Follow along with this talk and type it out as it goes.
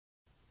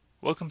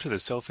Welcome to the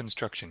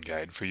Self-Instruction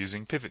Guide for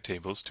using pivot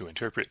tables to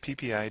interpret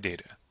PPI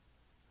data.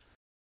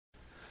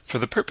 For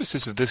the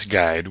purposes of this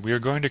guide, we are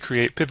going to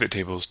create pivot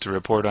tables to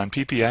report on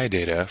PPI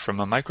data from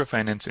a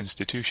microfinance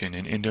institution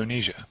in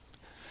Indonesia.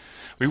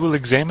 We will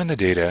examine the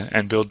data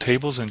and build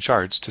tables and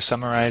charts to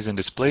summarize and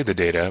display the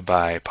data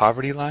by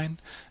poverty line,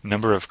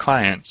 number of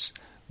clients,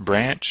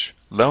 branch,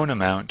 loan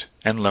amount,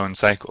 and loan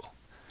cycle.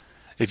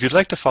 If you'd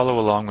like to follow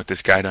along with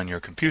this guide on your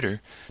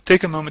computer,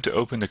 take a moment to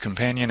open the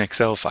companion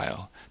Excel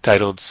file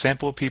titled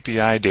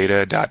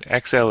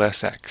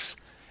sampleppidata.xlsx.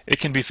 It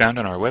can be found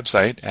on our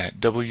website at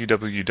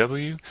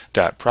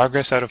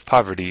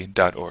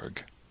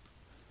www.progressoutofpoverty.org.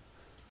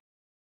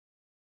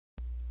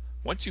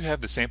 Once you have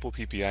the sample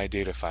PPI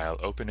data file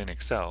open in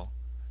Excel,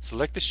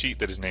 select the sheet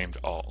that is named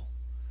All.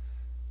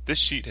 This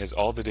sheet has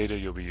all the data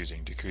you'll be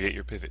using to create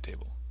your pivot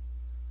table.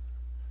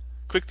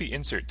 Click the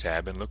Insert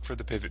tab and look for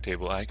the pivot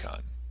table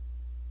icon.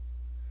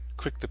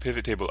 Click the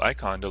pivot table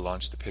icon to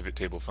launch the pivot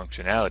table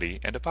functionality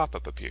and a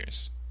pop-up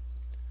appears.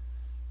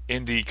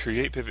 In the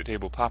Create Pivot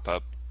Table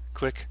pop-up,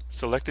 click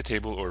Select a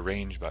Table or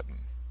Range button.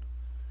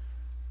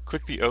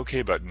 Click the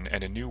OK button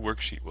and a new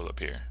worksheet will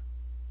appear.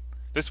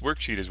 This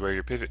worksheet is where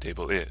your pivot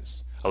table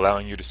is,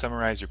 allowing you to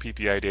summarize your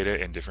PPI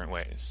data in different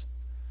ways.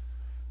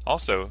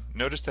 Also,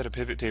 notice that a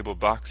pivot table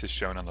box is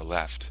shown on the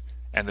left,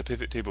 and the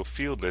pivot table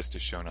field list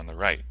is shown on the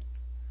right.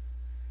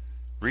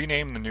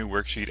 Rename the new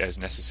worksheet as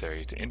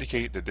necessary to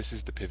indicate that this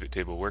is the pivot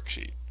table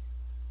worksheet.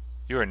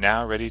 You are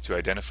now ready to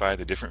identify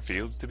the different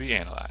fields to be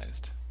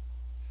analyzed.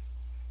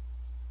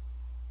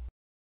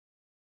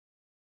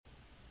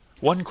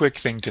 One quick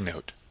thing to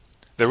note.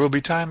 There will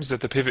be times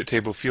that the pivot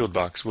table field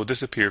box will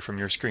disappear from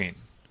your screen.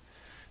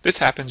 This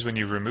happens when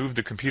you remove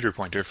the computer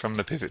pointer from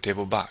the pivot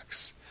table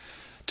box.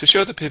 To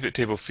show the pivot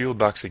table field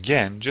box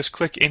again, just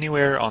click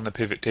anywhere on the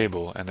pivot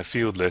table and the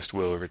field list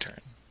will return.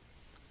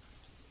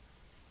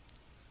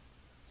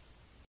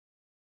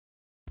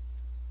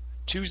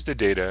 Choose the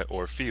data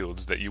or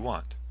fields that you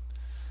want.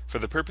 For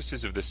the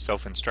purposes of this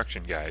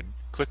self-instruction guide,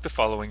 click the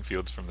following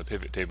fields from the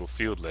pivot table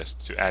field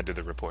list to add to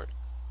the report.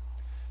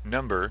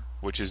 Number,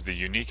 which is the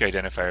unique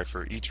identifier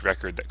for each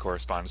record that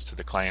corresponds to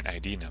the client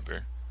ID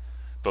number.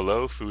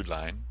 Below food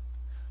line.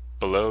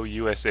 Below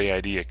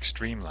USAID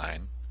extreme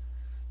line.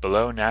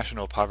 Below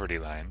national poverty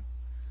line.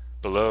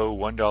 Below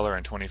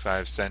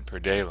 $1.25 per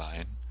day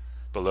line.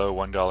 Below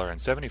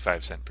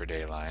 $1.75 per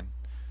day line.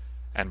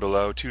 And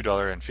below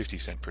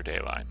 $2.50 per day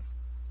line.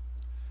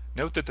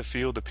 Note that the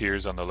field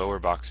appears on the lower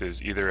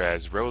boxes either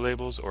as row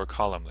labels or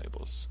column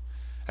labels.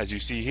 As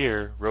you see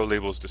here, row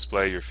labels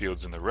display your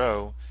fields in the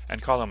row,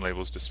 and column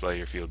labels display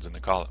your fields in the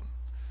column.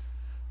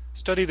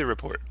 Study the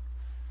report.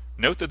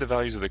 Note that the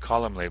values of the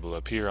column label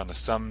appear on the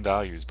Sum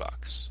Values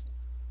box.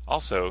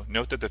 Also,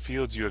 note that the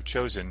fields you have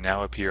chosen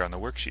now appear on the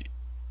worksheet.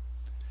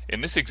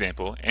 In this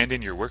example, and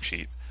in your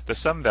worksheet, the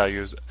sum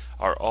values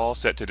are all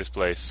set to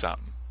display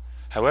sum.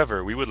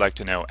 However, we would like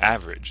to know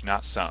average,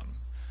 not sum.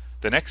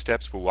 The next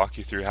steps will walk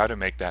you through how to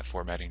make that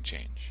formatting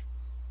change.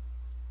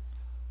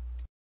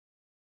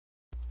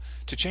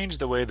 To change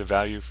the way the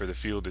value for the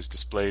field is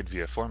displayed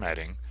via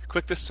formatting,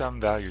 click the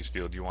Sum Values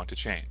field you want to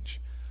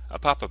change. A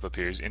pop-up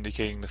appears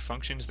indicating the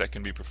functions that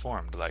can be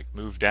performed, like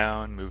move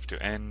down, move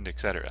to end,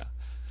 etc.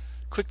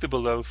 Click the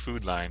Below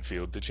Food Line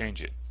field to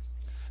change it.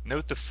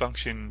 Note the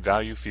function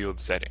Value Field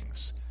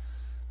Settings.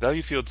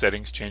 Value Field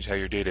Settings change how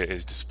your data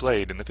is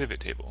displayed in the pivot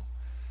table.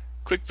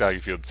 Click Value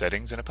Field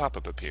Settings and a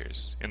pop-up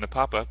appears. In the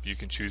pop-up, you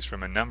can choose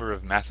from a number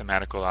of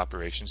mathematical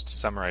operations to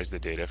summarize the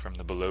data from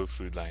the Below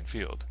Food Line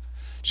field.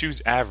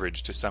 Choose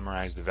Average to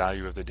summarize the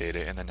value of the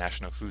data in the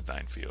National Food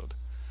Line field.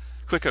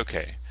 Click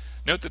OK.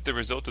 Note that the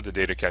result of the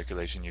data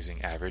calculation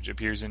using Average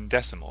appears in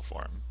decimal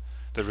form.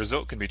 The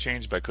result can be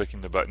changed by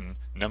clicking the button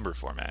Number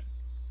Format.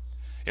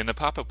 In the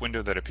pop-up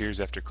window that appears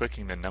after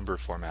clicking the Number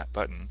Format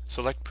button,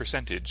 select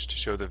Percentage to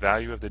show the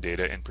value of the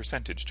data in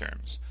percentage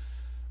terms.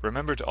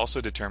 Remember to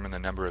also determine the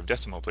number of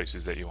decimal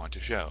places that you want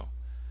to show.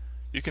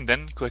 You can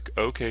then click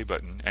OK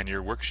button and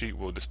your worksheet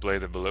will display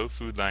the Below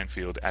Food Line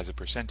field as a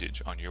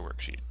percentage on your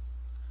worksheet.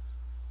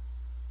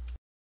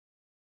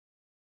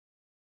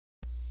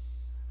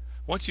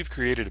 Once you've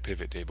created a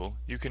pivot table,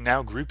 you can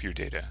now group your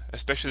data,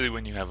 especially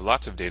when you have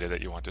lots of data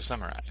that you want to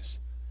summarize.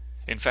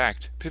 In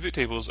fact, pivot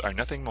tables are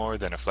nothing more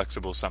than a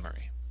flexible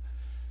summary.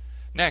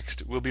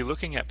 Next, we'll be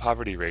looking at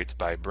poverty rates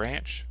by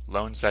branch,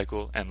 loan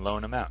cycle, and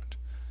loan amount.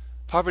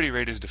 Poverty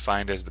rate is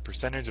defined as the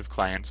percentage of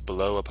clients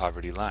below a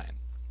poverty line.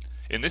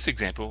 In this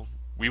example,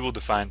 we will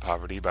define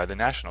poverty by the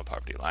national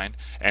poverty line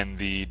and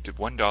the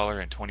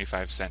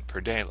 $1.25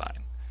 per day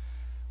line.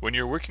 When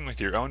you're working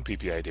with your own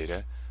PPI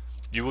data,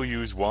 you will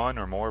use one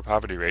or more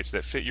poverty rates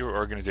that fit your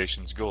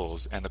organization's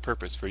goals and the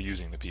purpose for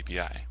using the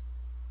PPI.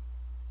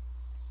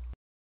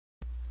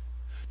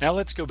 Now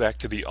let's go back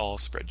to the All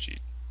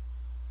spreadsheet.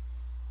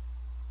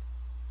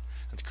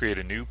 Let's create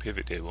a new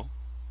pivot table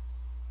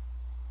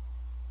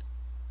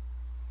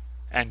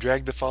and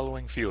drag the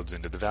following fields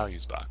into the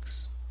Values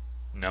box.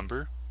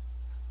 Number,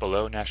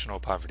 below National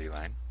Poverty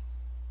Line,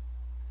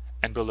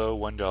 and below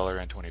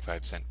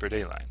 $1.25 per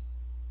day line.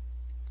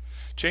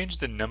 Change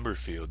the number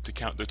field to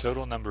count the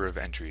total number of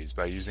entries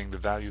by using the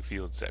value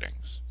field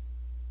settings.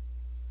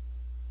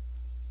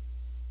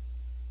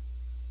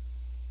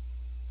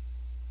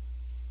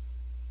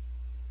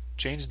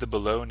 Change the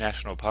below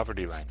national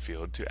poverty line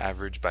field to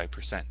average by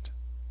percent.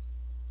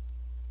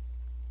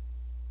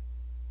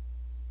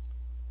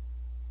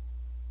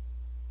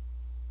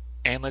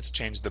 And let's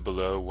change the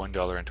below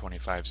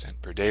 $1.25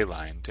 per day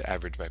line to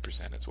average by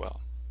percent as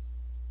well.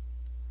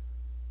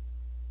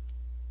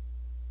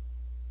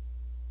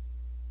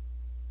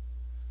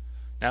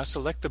 Now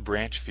select the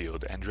branch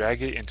field and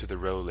drag it into the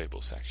row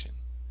label section.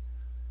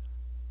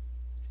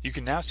 You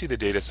can now see the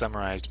data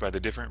summarized by the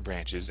different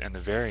branches and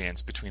the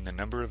variance between the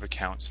number of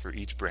accounts for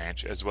each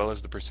branch as well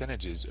as the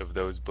percentages of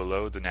those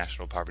below the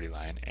national poverty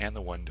line and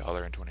the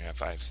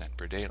 $1.25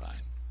 per day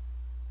line.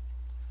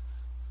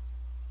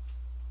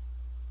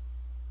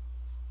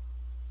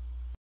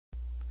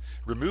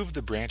 Remove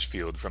the branch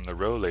field from the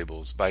row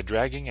labels by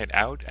dragging it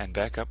out and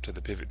back up to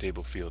the pivot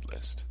table field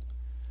list.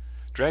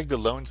 Drag the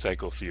loan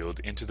cycle field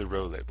into the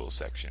row labels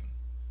section.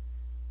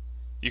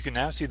 You can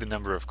now see the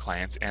number of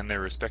clients and their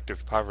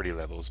respective poverty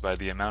levels by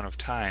the amount of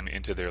time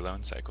into their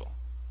loan cycle.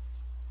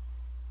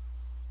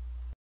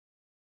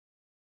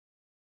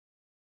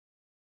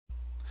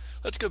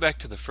 Let's go back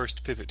to the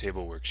first pivot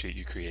table worksheet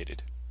you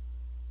created.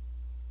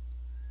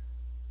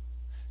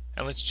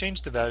 And let's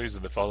change the values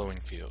of the following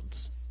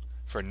fields.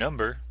 For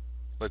number,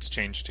 let's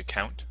change to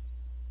count.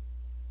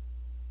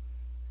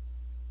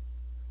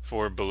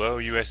 For below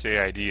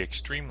USAID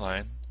extreme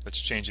line,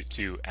 let's change it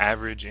to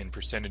average in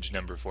percentage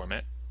number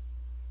format.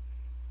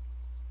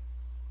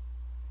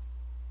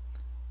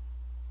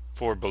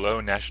 For below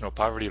national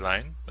poverty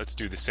line, let's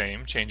do the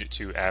same, change it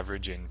to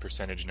average in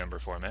percentage number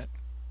format.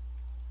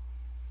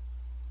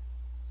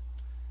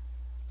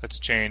 Let's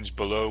change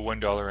below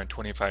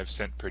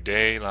 $1.25 per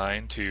day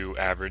line to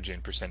average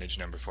in percentage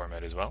number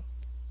format as well.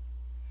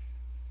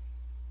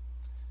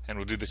 And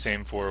we'll do the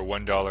same for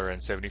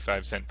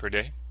 $1.75 per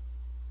day.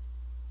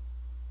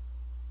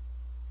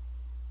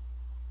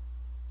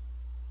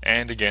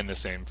 And again the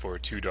same for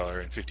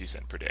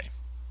 $2.50 per day.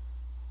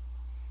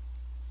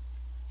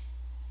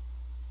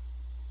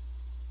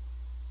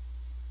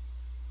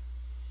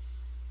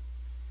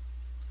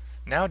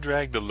 Now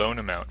drag the loan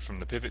amount from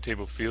the pivot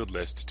table field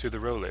list to the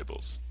row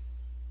labels.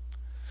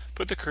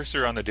 Put the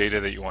cursor on the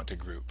data that you want to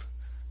group.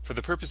 For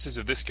the purposes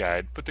of this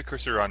guide, put the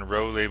cursor on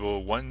row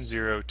label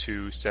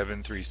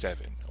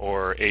 102737,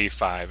 or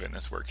A5 in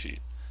this worksheet.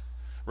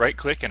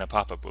 Right-click and a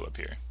pop-up will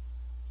appear.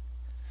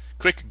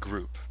 Click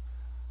Group.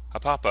 A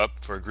pop-up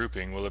for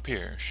grouping will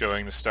appear,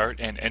 showing the start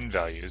and end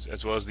values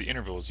as well as the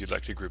intervals you'd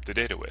like to group the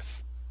data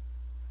with.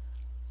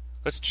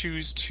 Let's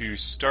choose to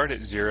start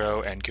at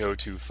 0 and go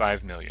to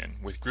 5 million,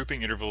 with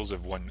grouping intervals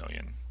of 1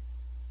 million.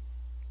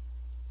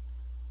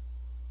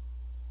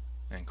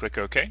 And click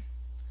OK,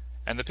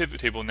 and the pivot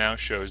table now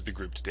shows the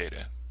grouped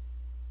data.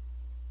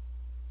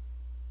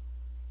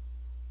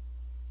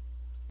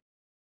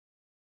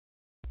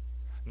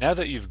 Now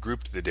that you've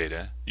grouped the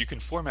data, you can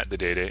format the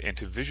data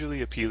into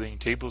visually appealing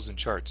tables and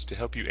charts to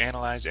help you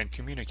analyze and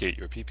communicate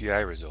your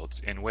PPI results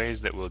in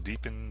ways that will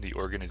deepen the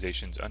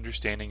organization's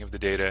understanding of the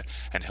data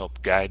and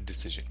help guide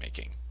decision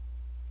making.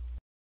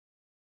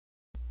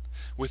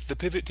 With the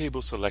pivot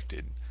table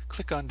selected,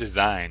 click on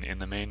Design in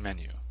the main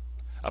menu.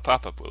 A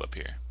pop-up will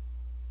appear.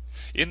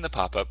 In the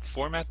pop-up,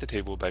 format the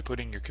table by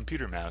putting your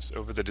computer mouse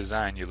over the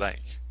design you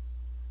like.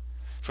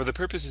 For the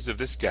purposes of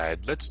this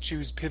guide, let's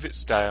choose Pivot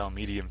Style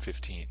Medium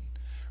 15.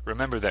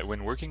 Remember that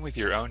when working with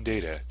your own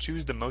data,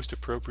 choose the most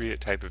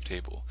appropriate type of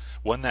table,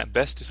 one that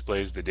best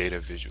displays the data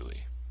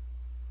visually.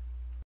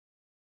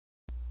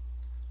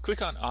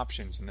 Click on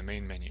Options in the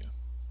main menu,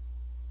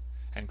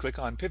 and click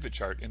on Pivot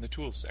Chart in the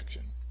Tools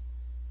section.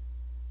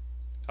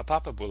 A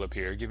pop-up will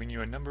appear giving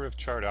you a number of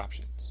chart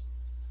options.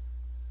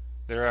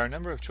 There are a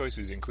number of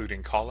choices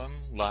including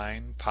column,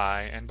 line,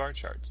 pie, and bar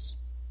charts.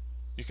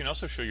 You can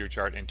also show your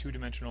chart in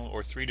two-dimensional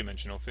or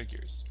three-dimensional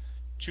figures.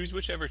 Choose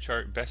whichever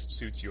chart best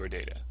suits your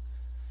data.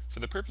 For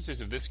the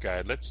purposes of this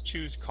guide, let's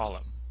choose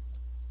column.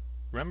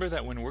 Remember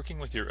that when working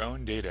with your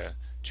own data,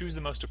 choose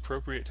the most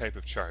appropriate type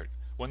of chart,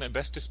 one that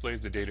best displays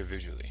the data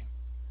visually.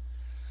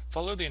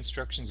 Follow the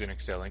instructions in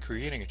Excel in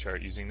creating a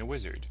chart using the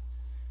wizard.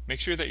 Make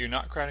sure that you're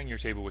not crowding your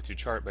table with your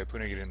chart by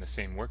putting it in the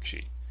same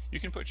worksheet.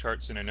 You can put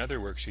charts in another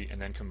worksheet and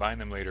then combine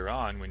them later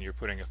on when you're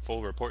putting a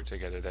full report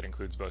together that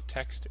includes both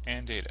text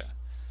and data.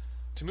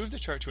 To move the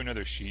chart to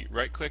another sheet,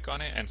 right-click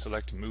on it and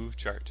select Move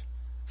Chart.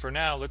 For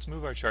now, let's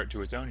move our chart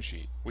to its own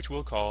sheet, which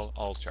we'll call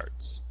All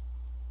Charts.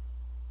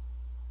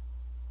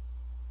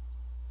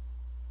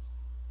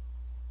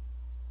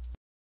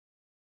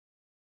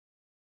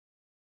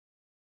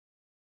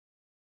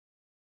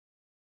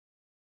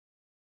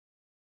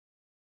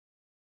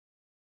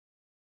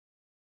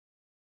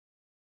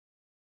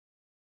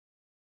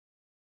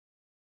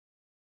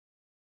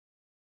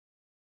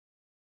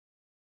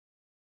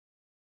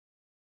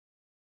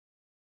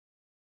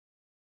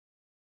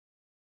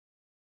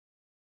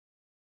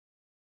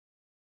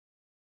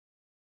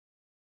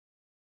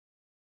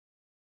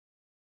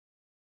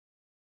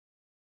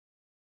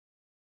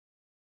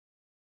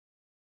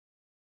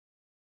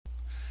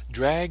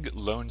 Drag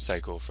loan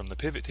cycle from the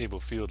pivot table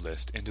field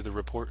list into the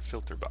report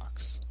filter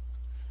box.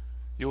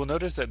 You will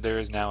notice that there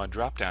is now a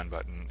drop-down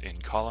button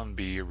in column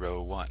B,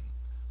 row 1.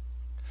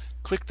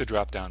 Click the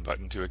drop-down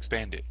button to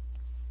expand it.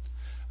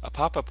 A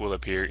pop-up will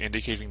appear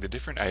indicating the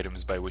different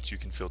items by which you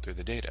can filter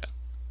the data.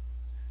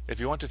 If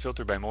you want to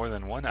filter by more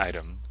than one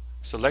item,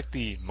 select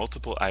the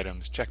Multiple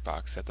Items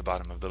checkbox at the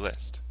bottom of the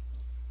list.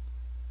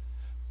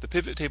 The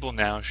pivot table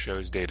now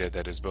shows data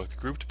that is both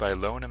grouped by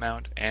loan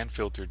amount and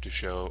filtered to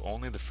show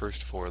only the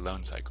first 4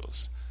 loan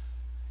cycles.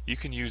 You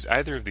can use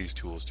either of these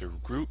tools to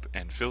group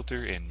and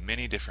filter in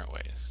many different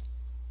ways.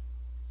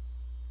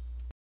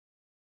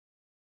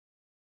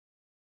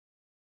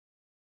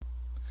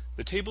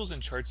 The tables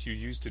and charts you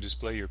use to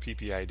display your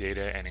PPI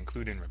data and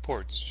include in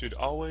reports should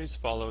always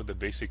follow the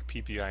basic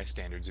PPI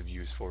standards of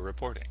use for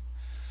reporting.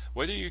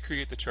 Whether you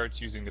create the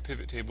charts using the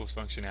PivotTables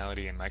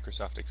functionality in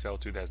Microsoft Excel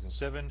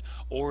 2007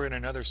 or in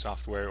another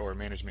software or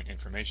management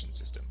information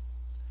system.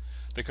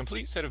 The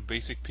complete set of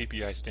basic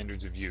PPI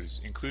standards of use,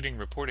 including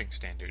reporting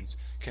standards,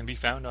 can be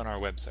found on our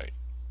website.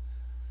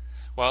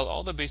 While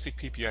all the basic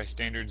PPI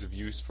standards of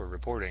use for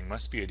reporting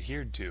must be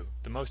adhered to,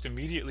 the most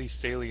immediately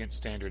salient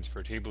standards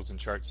for tables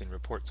and charts and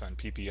reports on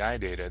PPI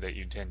data that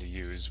you tend to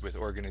use with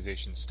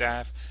organization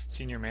staff,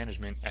 senior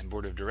management, and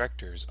board of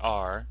directors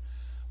are: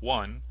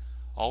 1.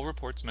 All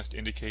reports must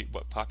indicate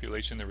what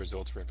population the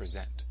results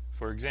represent.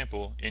 For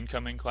example,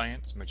 incoming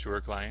clients, mature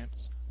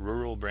clients,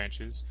 rural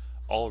branches,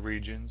 all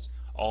regions,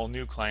 all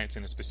new clients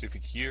in a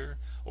specific year,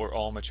 or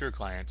all mature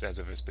clients as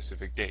of a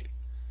specific date.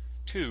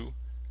 2.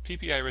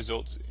 PPI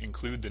results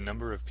include the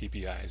number of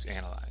PPIs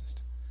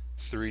analyzed.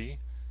 3.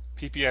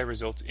 PPI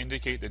results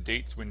indicate the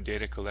dates when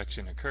data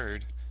collection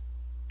occurred.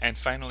 And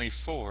finally,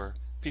 4.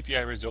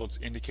 PPI results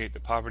indicate the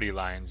poverty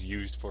lines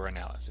used for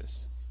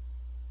analysis.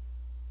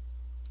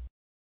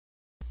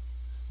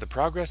 The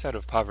Progress Out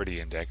of Poverty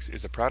Index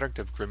is a product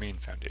of Grameen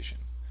Foundation.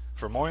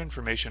 For more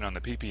information on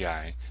the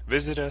PPI,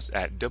 visit us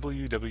at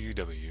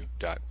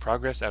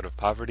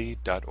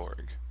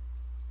www.progressoutofpoverty.org.